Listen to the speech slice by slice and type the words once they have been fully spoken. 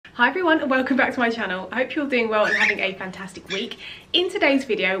Hi everyone and welcome back to my channel. I hope you're doing well and having a fantastic week. In today's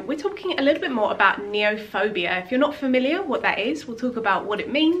video, we're talking a little bit more about neophobia. If you're not familiar what that is, we'll talk about what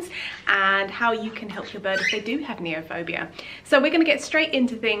it means and how you can help your bird if they do have neophobia. So we're going to get straight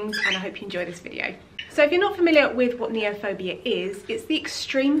into things and I hope you enjoy this video. So if you're not familiar with what neophobia is, it's the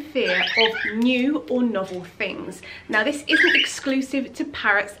extreme fear of new or novel things. Now this isn't exclusive to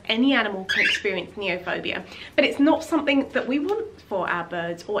parrots, any animal can experience neophobia, but it's not something that we want for our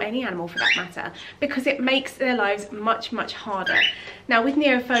birds or any animal for that matter, because it makes their lives much harder. Now with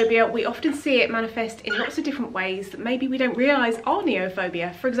neophobia, we often see it manifest in lots of different ways that maybe we don't realise are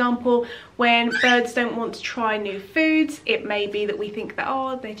neophobia. For example, when birds don't want to try new foods, it may be that we think that,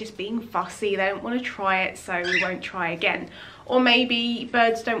 oh, they're just being fussy, they don't want to try it, so we won't try again. Or maybe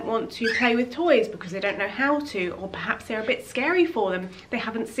birds don't want to play with toys because they don't know how to, or perhaps they're a bit scary for them. They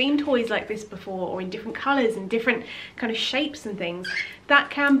haven't seen toys like this before, or in different colours and different kind of shapes and things. That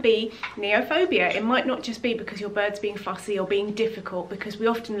can be neophobia. It might not just be because your bird's being fussy or being difficult, because we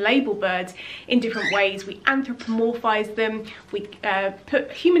often label birds in different ways. We anthropomorphise them, we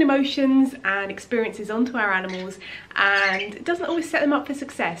put human emotions and experiences onto our animals, and it doesn't always set them up for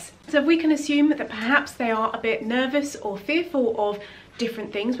success. So if we can assume that perhaps they are a bit nervous or fearful of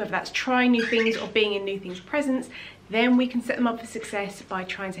different things, whether that's trying new things or being in new things' presence, then we can set them up for success by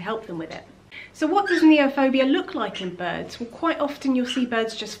trying to help them with it. So what does neophobia look like in birds? Well, quite often you'll see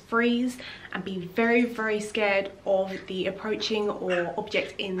birds just freeze and be very scared of the approaching or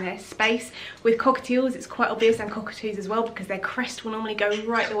object in their space. With cockatiels it's quite obvious, and cockatoos as well, because their crest will normally go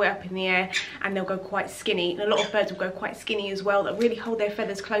right the way up in the air and they'll go quite skinny. And a lot of birds will go quite skinny as well, that really hold their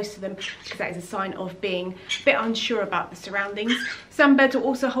feathers close to them, because that is a sign of being a bit unsure about the surroundings. Some birds will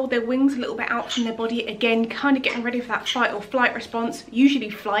also hold their wings a little bit out from their body, again kind of getting ready for that fight or flight response. Usually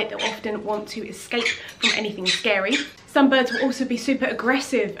flight, they'll often want to escape from anything scary. Some birds will also be super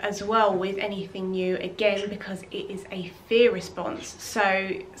aggressive as well with anything new, again because it is a fear response. So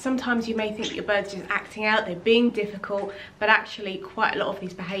sometimes you may think that your bird's just acting out, they're being difficult, but actually quite a lot of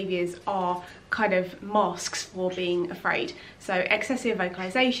these behaviours are kind of masks for being afraid. So excessive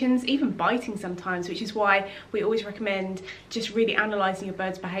vocalizations, even biting sometimes, which is why we always recommend just really analysing your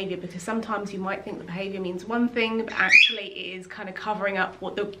bird's behaviour, because sometimes you might think the behaviour means one thing, but actually it is kind of covering up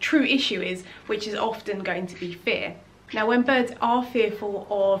what the true issue is, which is often going to be fear. Now when birds are fearful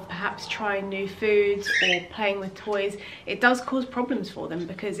of perhaps trying new foods or playing with toys, it does cause problems for them,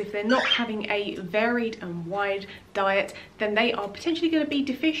 because if they're not having a varied and wide diet, then they are potentially going to be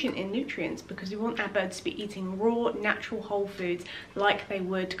deficient in nutrients, because we want our birds to be eating raw, natural whole foods like they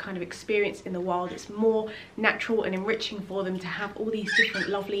would kind of experience in the wild. It's more natural and enriching for them to have all these different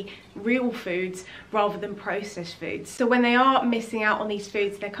lovely real foods rather than processed foods. So when they are missing out on these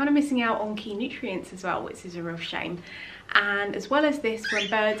foods, they're kind of missing out on key nutrients as well, which is a real shame. And as well as this, when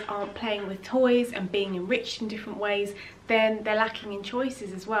birds aren't playing with toys and being enriched in different ways, then they're lacking in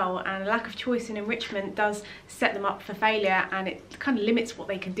choices as well, and a lack of choice and enrichment does set them up for failure, and it kind of limits what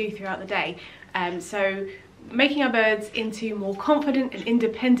they can do throughout the day. So making our birds into more confident and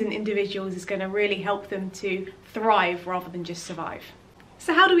independent individuals is going to really help them to thrive rather than just survive.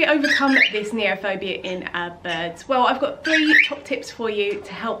 So how do we overcome this neophobia in our birds? Well, I've got 3 top tips for you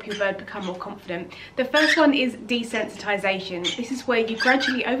to help your bird become more confident. The first one is desensitization. This is where you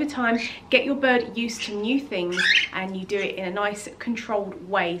gradually over time get your bird used to new things, and you do it in a nice controlled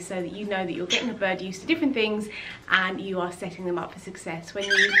way so that you know that you're getting the bird used to different things and you are setting them up for success. When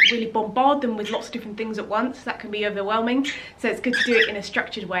you really bombard them with lots of different things at once, that can be overwhelming, so it's good to do it in a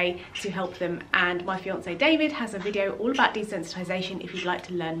structured way to help them. And my fiance David has a video all about desensitization if you'd like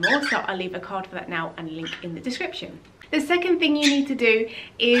to learn more, so I'll leave a card for that now and a link in the description. The second thing you need to do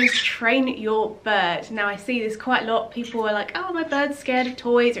is train your bird. Now I see this quite a lot. People are like, oh, my bird's scared of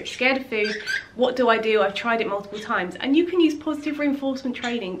toys or scared of food. What do? I've tried it multiple times. And you can use positive reinforcement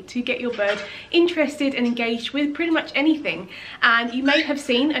training to get your bird interested and engaged with pretty much anything. And you may have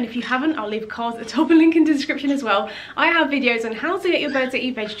seen, and if you haven't, I'll leave cards at the top and link in the description as well. I have videos on how to get your bird to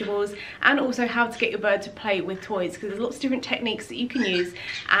eat vegetables, and also how to get your bird to play with toys, because there's lots of different techniques that you can use,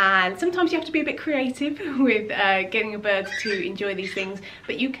 and sometimes you have to be a bit creative with getting your bird to enjoy these things,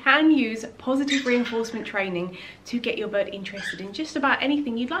 but you can use positive reinforcement training to get your bird interested in just about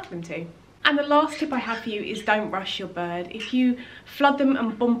anything you'd like them to. And the last tip I have for you is don't rush your bird. If you flood them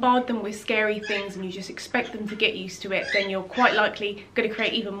and bombard them with scary things and you just expect them to get used to it, then you're quite likely going to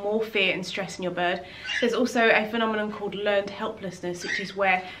create even more fear and stress in your bird. There's also a phenomenon called learned helplessness, which is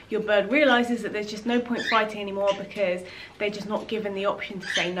where your bird realises that there's just no point fighting anymore because they're just not given the option to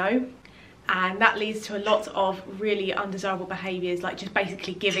say no. and that leads to a lot of really undesirable behaviours, like just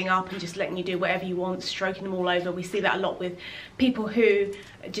basically giving up and just letting you do whatever you want, stroking them all over. We see that a lot with people who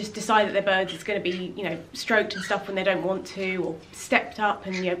just decide that their bird is going to be, you know, stroked and stuff when they don't want to, or stepped up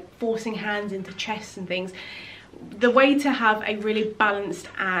and, you know, forcing hands into chests and things. The way to have a really balanced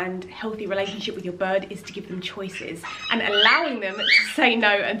and healthy relationship with your bird is to give them choices and allowing them to say no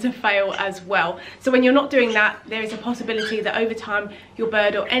and to fail as well. So when you're not doing that, there is a possibility that over time your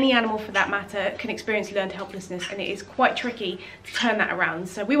bird, or any animal for that matter, can experience learned helplessness, and it is quite tricky to turn that around.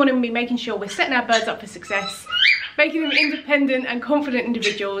 So we want to be making sure we're setting our birds up for success, making them independent and confident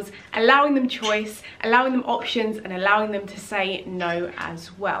individuals, allowing them choice, allowing them options, and allowing them to say no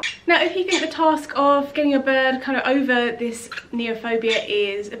as well. Now, if you think the task of getting your bird kind of over this neophobia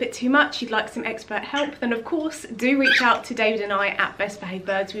is a bit too much, you'd like some expert help, then of course do reach out to David and I at Best Behaved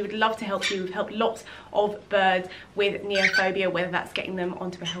Birds. We would love to help you. We've helped lots of birds with neophobia, whether that's getting them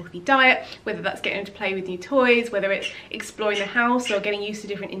onto a healthy diet, whether that's getting them to play with new toys, whether it's exploring the house or getting used to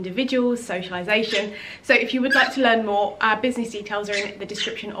different individuals, socialization. So if you would like to learn more, our business details are in the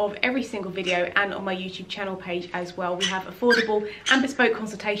description of every single video and on my YouTube channel page as well. We have affordable and bespoke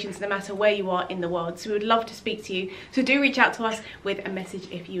consultations no matter where you are in the world, so we would love to speak to you. So do reach out to us with a message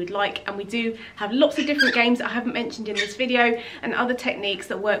if you would like. And we do have lots of different games that I haven't mentioned in this video, and other techniques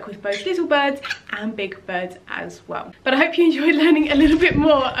that work with both little birds and big birds as well. But I hope you enjoyed learning a little bit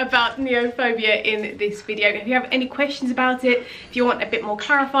more about neophobia in this video. If you have any questions about it, if you want a bit more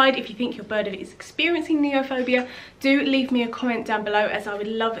clarified, if you think your bird is experiencing neophobia, do leave me a comment down below, as I would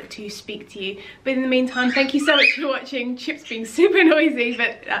love to speak to you. But in the meantime, thank you so much for watching. Chip's being super noisy,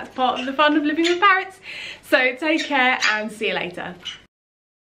 but that's part of the fun of living with parrots. So take care and see you later.